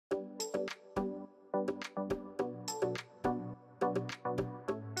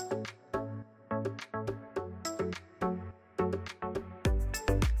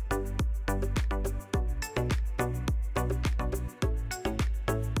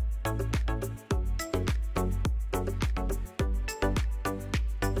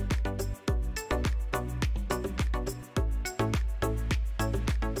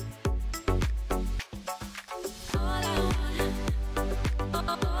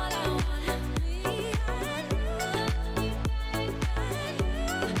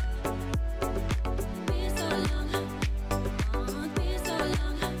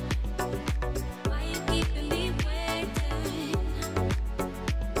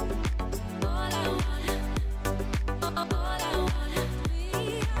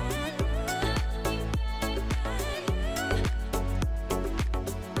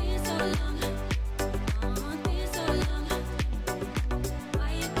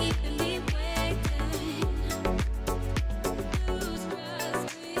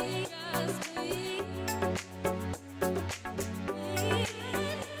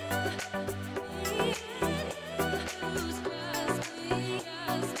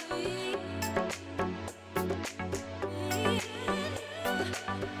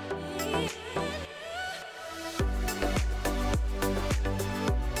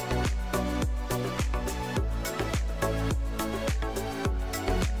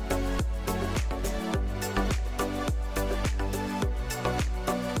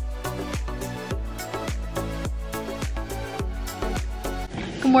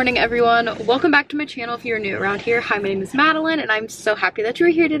morning everyone, welcome back to my channel if you're new around here. Hi, my name is Madeline and I'm so happy that you're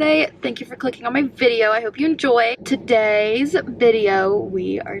here today. Thank you for clicking on my video. I hope you enjoy today's video.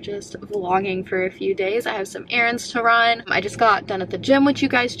 We are just vlogging for a few days. I have some errands to run. I just got done at the gym, which you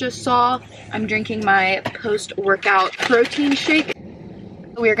guys just saw. I'm drinking my post-workout protein shake.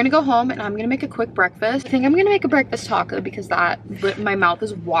 We are gonna go home and I'm gonna make a quick breakfast. I think I'm gonna make a breakfast taco because my mouth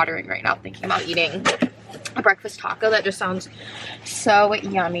is watering right now thinking about eating a breakfast taco. That just sounds so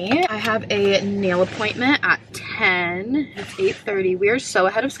yummy. I have a nail appointment at 10. It's 8:30. We are so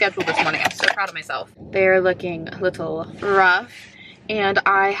ahead of schedule this morning. I'm so proud of myself. They're looking a little rough. And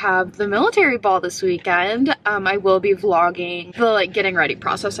I have the military ball this weekend. I will be vlogging the getting ready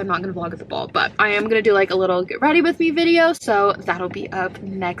process. I'm not gonna vlog at the ball, but I am gonna do a little get ready with me video. So that'll be up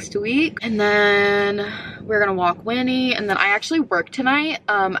next week. And then we're gonna walk Winnie. And then I actually work tonight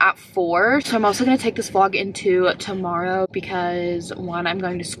at 4. So I'm also gonna take this vlog into tomorrow because one, I'm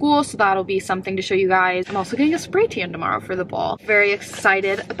going to school. So that'll be something to show you guys. I'm also getting a spray tan tomorrow for the ball. Very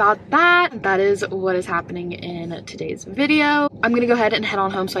excited about that. That is what is happening in today's video. I'm gonna go ahead and head on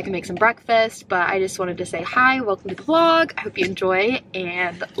home so I can make some breakfast, but I just wanted to say hi, welcome to the vlog. I hope you enjoy,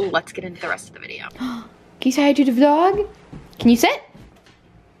 and let's get into the rest of the video. Can you say hi to the vlog? Can you sit?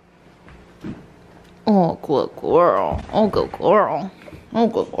 Oh, good girl. Oh, good girl. Oh,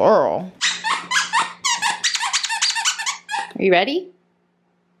 good girl. Are you ready?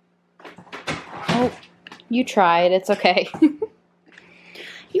 Oh, you tried. It's okay.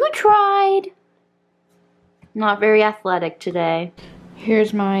 You tried. Not very athletic today.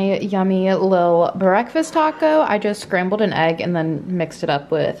 Here's my yummy little breakfast taco. I just scrambled an egg and then mixed it up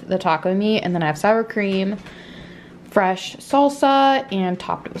with the taco meat. And then I have sour cream, fresh salsa, and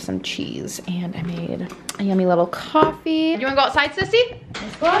topped it with some cheese. And I made a yummy little coffee. You wanna go outside, sissy?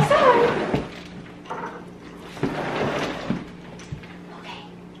 Let's go outside.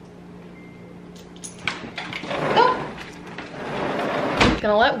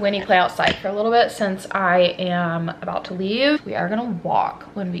 Gonna let Winnie play outside for a little bit since I am about to leave. We are gonna walk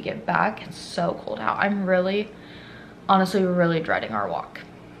when we get back. It's so cold out. I'm honestly really dreading our walk,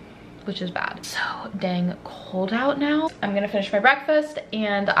 which is bad. So dang cold out now. I'm gonna finish my breakfast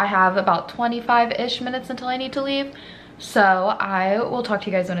and I have about 25-ish minutes until I need to leave. So I will talk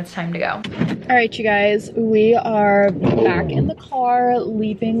to you guys when it's time to go. All right, you guys, we are back in the car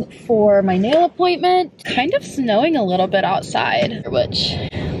leaving for my nail appointment. Kind of snowing a little bit outside, which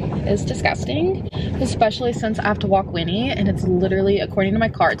is disgusting, especially since I have to walk Winnie and it's literally, according to my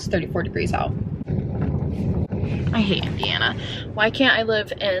car, it's 34 degrees out. I hate Indiana. Why can't I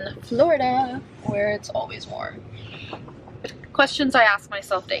live in Florida where it's always warm? Questions I ask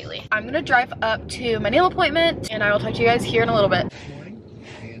myself daily. I'm gonna drive up to my nail appointment and I will talk to you guys here in a little bit.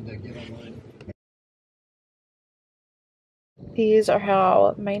 These are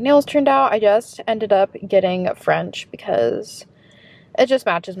how my nails turned out. I just ended up getting French because it just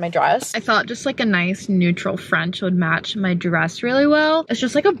matches my dress. I thought just a nice neutral French would match my dress really well. It's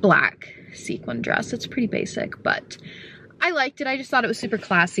just a black sequin dress. It's pretty basic, but I liked it. I just thought it was super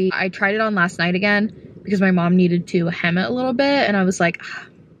classy. I tried it on last night again because my mom needed to hem it a little bit and I was like,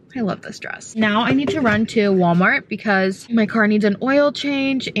 I love this dress. Now I need to run to Walmart because my car needs an oil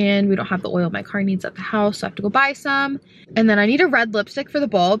change and we don't have the oil my car needs at the house, so I have to go buy some. And then I need a red lipstick for the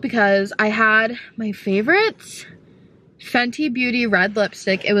ball because I had my favorite Fenty Beauty red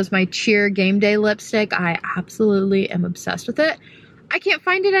lipstick. It was my cheer game day lipstick. I absolutely am obsessed with it. I can't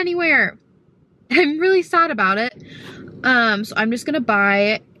find it anywhere. I'm really sad about it. So I'm just gonna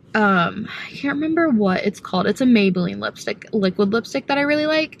buy I can't remember what it's called. It's a Maybelline lipstick, liquid lipstick that I really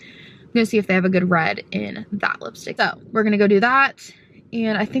like. I'm gonna see if they have a good red in that lipstick. So we're gonna go do that.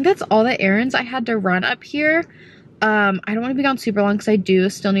 And I think that's all the errands I had to run up here. I don't want to be gone super long because I do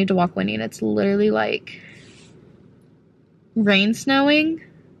still need to walk Winnie and it's literally rain snowing.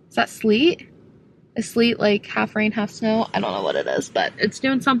 Is that sleet? Is sleet half rain, half snow? I don't know what it is, but it's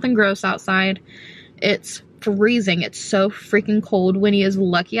doing something gross outside. It's freezing. It's so freaking cold. Winnie is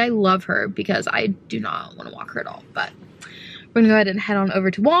lucky I love her because I do not want to walk her at all. But we're gonna go ahead and head on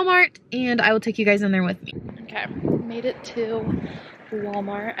over to Walmart and I will take you guys in there with me. Okay, made it to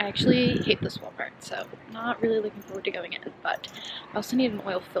Walmart. I actually hate this Walmart, so not really looking forward to going in, but I also need an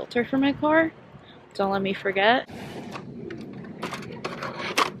oil filter for my car. Don't let me forget.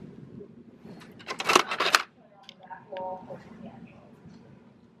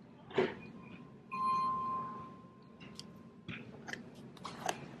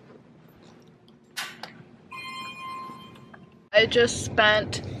 I just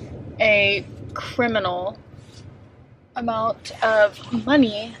spent a criminal amount of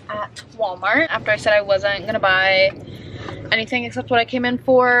money at Walmart after I said I wasn't gonna buy anything except what I came in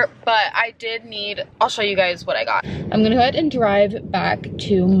for, but I did need, I'll show you guys what I got. I'm gonna go ahead and drive back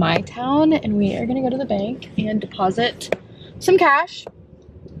to my town, and we are gonna go to the bank and deposit some cash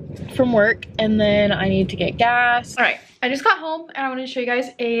from work, and then I need to get gas. All right, I just got home and I wanted to show you guys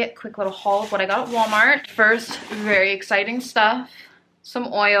a quick little haul of what I got at Walmart. First, very exciting stuff.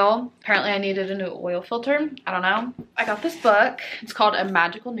 Some oil. Apparently I needed a new oil filter. I don't know. I got this book. It's called A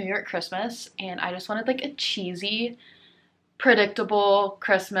Magical New York Christmas, and I just wanted like a cheesy, predictable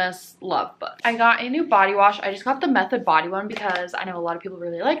Christmas love book. I got a new body wash. I just got the Method body one because I know a lot of people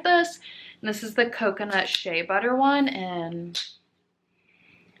really like this. And this is the coconut shea butter one, and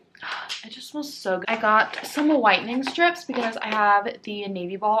it just smells so good. I got some whitening strips because I have the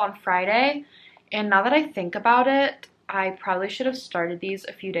navy ball on Friday, and now that I think about it, I probably should have started these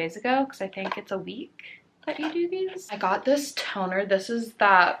a few days ago because I think it's a week that you do these. I got this toner. This is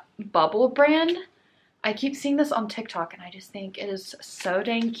that Bubble brand. I keep seeing this on TikTok and I just think it is so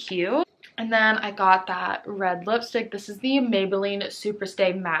dang cute. And then I got that red lipstick. This is the Maybelline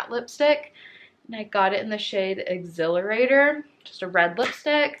Superstay Matte Lipstick. And I got it in the shade Exhilarator. Just a red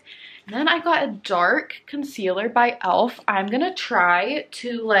lipstick. And then I got a dark concealer by e.l.f. I'm gonna try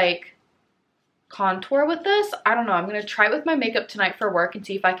to like contour with this. I don't know. I'm gonna try it with my makeup tonight for work and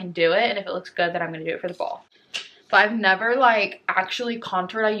see if I can do it. And if it looks good, then I'm gonna do it for the ball. But I've never like actually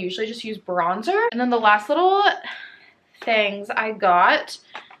contoured. I usually just use bronzer. And then the last little things I got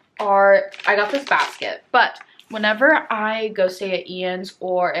are, I got this basket. But whenever I go stay at Ian's,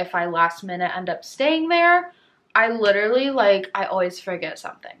 or if I last minute end up staying there, I literally like, I always forget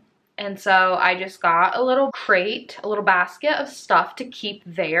something. And so I just got a little crate, a little basket of stuff to keep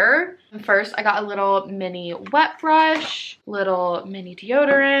there. And first I got a little mini wet brush, little mini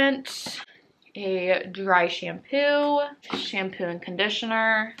deodorant, a dry shampoo, shampoo and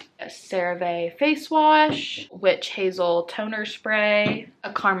conditioner, a CeraVe face wash, witch hazel toner spray, a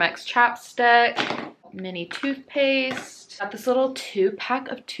Carmex chapstick, mini toothpaste. Got this little 2-pack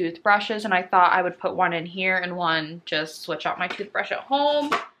of toothbrushes, and I thought I would put one in here and one just switch out my toothbrush at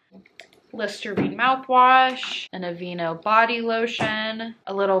home. Listerine mouthwash, an Aveeno body lotion,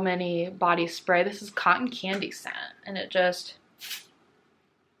 a little mini body spray. This is cotton candy scent, and it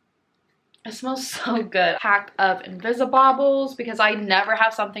smells so good. Pack of Invisibobbles because I never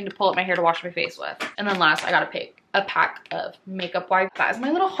have something to pull up my hair to wash my face with. And then last, I got a pack of makeup wipes. That is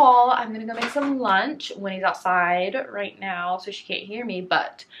my little haul. I'm gonna go make some lunch. Winnie's outside right now, so she can't hear me,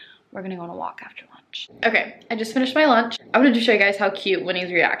 but we're gonna go on a walk after lunch. Okay, I just finished my lunch. I wanted to show you guys how cute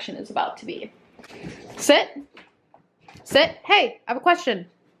Winnie's reaction is about to be. Sit. Sit. Hey, I have a question.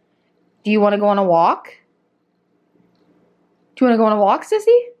 Do you want to go on a walk? Do you want to go on a walk,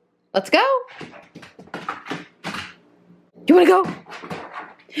 sissy? Let's go. Do you want to go?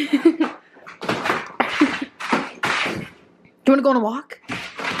 Do you want to go on a walk?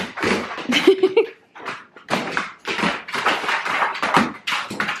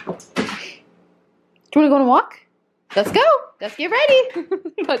 Do you want to go on a walk? Let's go. Let's get ready.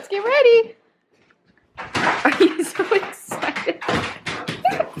 Let's get ready. Are you so excited?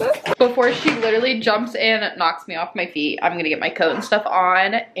 Before she literally jumps in and knocks me off my feet, I'm going to get my coat and stuff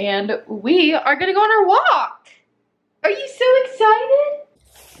on, and we are going to go on our walk. Are you so excited?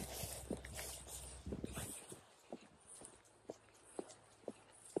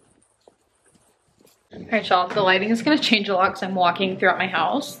 Alright y'all, the lighting is going to change a lot because I'm walking throughout my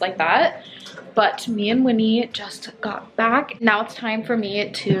house like that. But me and Winnie just got back. Now it's time for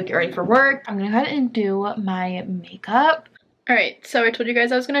me to get ready for work. I'm going to go ahead and do my makeup. Alright, so I told you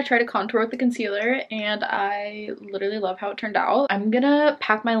guys I was going to try to contour with the concealer, and I literally love how it turned out. I'm going to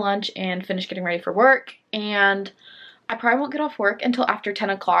pack my lunch and finish getting ready for work, and I probably won't get off work until after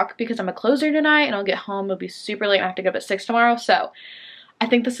 10 o'clock because I'm a closer tonight, and I'll get home. It'll be super late and I have to get up at 6 tomorrow, so I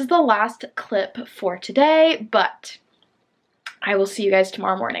think this is the last clip for today, but I will see you guys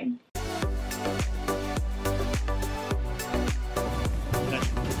tomorrow morning.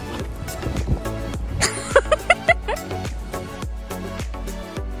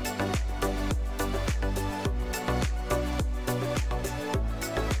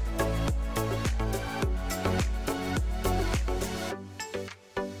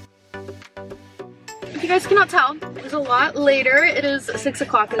 If you guys cannot tell, it is a lot later. It is 6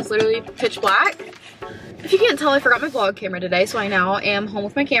 o'clock. It is literally pitch black. If you can't tell, I forgot my vlog camera today, so I now am home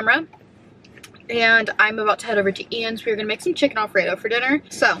with my camera. And I'm about to head over to Ian's. We're gonna make some chicken Alfredo for dinner.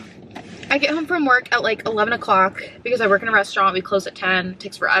 So, I get home from work at like 11 o'clock because I work in a restaurant. We close at 10. It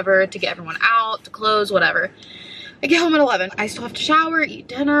takes forever to get everyone out, to close, whatever. I get home at 11. I still have to shower, eat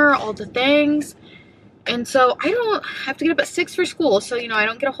dinner, all the things. And so I don't have to get up at 6 for school. So, you know, I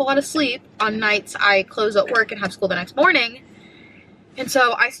don't get a whole lot of sleep on nights I close at work and have school the next morning. And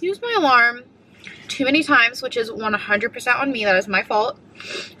so I snoozed my alarm too many times, which is 100% on me. That is my fault.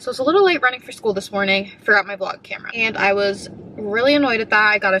 So it's a little late running for school this morning. Forgot my vlog camera. And I was really annoyed at that.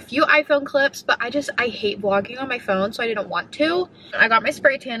 I got a few iPhone clips, but I hate vlogging on my phone, so I didn't want to. I got my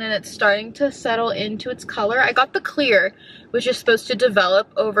spray tan and it's starting to settle into its color. I got the clear, which is supposed to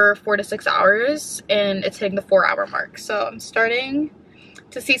develop over 4 to 6 hours, and it's hitting the 4-hour mark. So I'm starting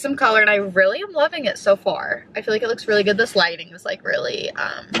to see some color and I really am loving it so far. I feel like it looks really good. This lighting is like really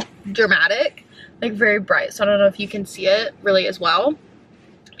dramatic, like very bright. So I don't know if you can see it really as well.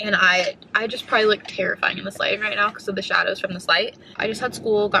 And I just probably look terrifying in this lighting right now because of the shadows from this light. I just had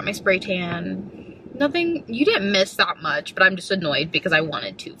school, got my spray tan. Nothing, you didn't miss that much, but I'm just annoyed because I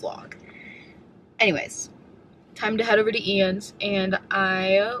wanted to vlog. Anyways, time to head over to Ian's and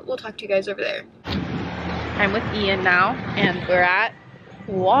I will talk to you guys over there. I'm with Ian now and we're at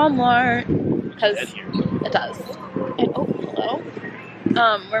Walmart because it does. And oh,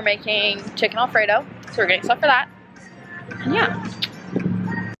 hello. We're making chicken Alfredo, so we're getting stuff for that. And yeah.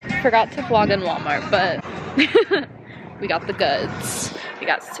 Forgot to vlog in Walmart, but we got the goods. We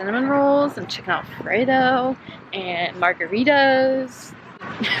got cinnamon rolls and chicken Alfredo and margaritas.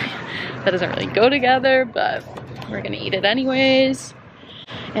 That doesn't really go together, but we're gonna eat it anyways.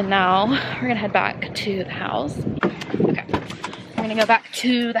 And now we're gonna head back to the house. Okay, we're gonna go back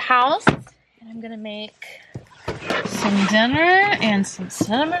to the house and I'm gonna make some dinner and some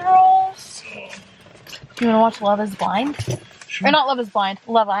cinnamon rolls. You wanna watch Love is Blind? Sure. Or not Love is Blind,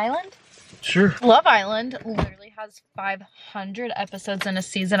 Love Island? Sure. Love Island literally has 500 episodes in a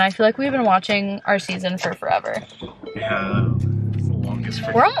season. I feel like we've been watching our season for forever. Yeah, it's the longest.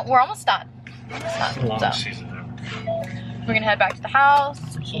 We're almost done. It's the longest season ever. We're gonna head back to the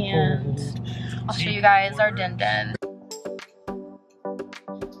house and I'll show you guys our din din.